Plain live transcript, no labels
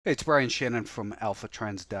Hey, it's Brian Shannon from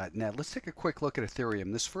alphatrends.net. Let's take a quick look at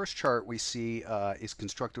Ethereum. This first chart we see is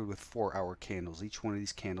constructed with 4-hour candles. Each one of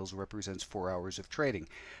these candles represents 4 hours of trading.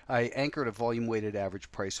 I anchored a volume weighted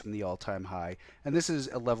average price from the all-time high, and this is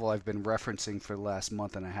a level I've been referencing for the last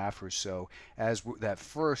month and a half or so, as that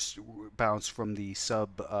first bounce from the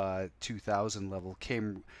sub 2000 level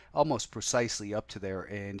came almost precisely up to there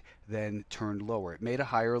and then turned lower. It made a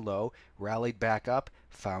higher low, rallied back up,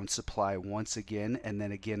 found supply once again, and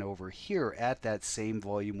then again over here at that same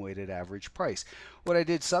volume weighted average price. What I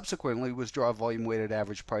did subsequently was draw a volume weighted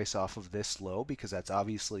average price off of this low because that's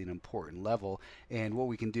obviously an important level. And what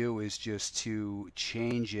we can do is just to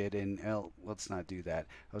change it, and let's not do that.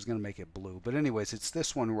 I was going to make it blue, but anyways, it's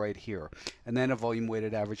this one right here. And then a volume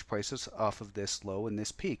weighted average price is off of this low and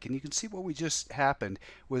this peak. And you can see what we just happened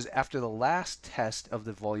was after the last test of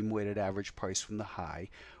the volume weighted average price from the high,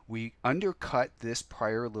 we undercut this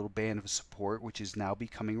prior little band of support, which is now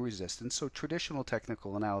becoming resistance. So traditional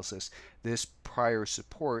technical analysis, this prior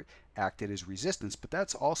support acted as resistance, but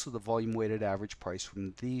that's also the volume weighted average price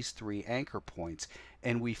from these three anchor points,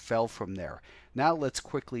 and we fell from there. Now let's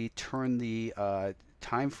quickly turn the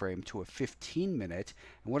time frame to a 15-minute,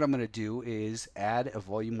 and what I'm going to do is add a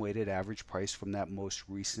volume weighted average price from that most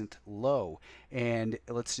recent low. And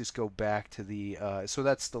let's just go back to the so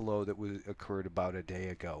that's the low that occurred about a day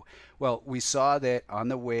ago. Well, we saw that on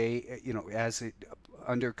the way, as it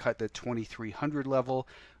undercut the 2300 level,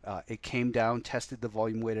 it came down, tested the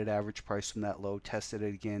volume weighted average price from that low, tested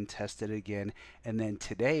it again, and then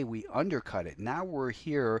today we undercut it. Now we're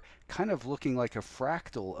here kind of looking like a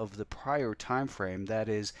fractal of the prior time frame. That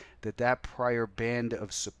is that prior band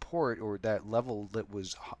of support, or that level that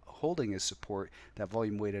was holding as support, that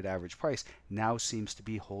volume weighted average price, now seems to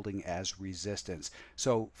be holding as resistance.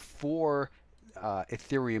 So for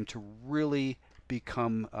Ethereum to really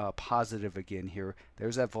become positive again here,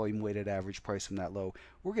 there's that volume weighted average price from that low.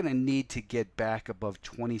 We're going to need to get back above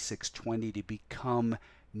 2620 to become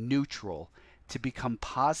neutral. To become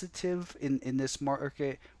positive in this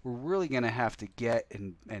market, we're really going to have to get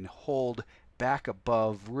and hold back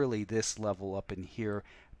above really this level up in here,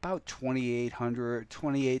 about 2800,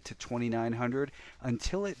 28 to 2900.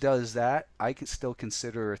 Until it does that, I can still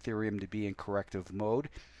consider Ethereum to be in corrective mode,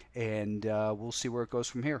 and we'll see where it goes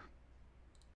from here.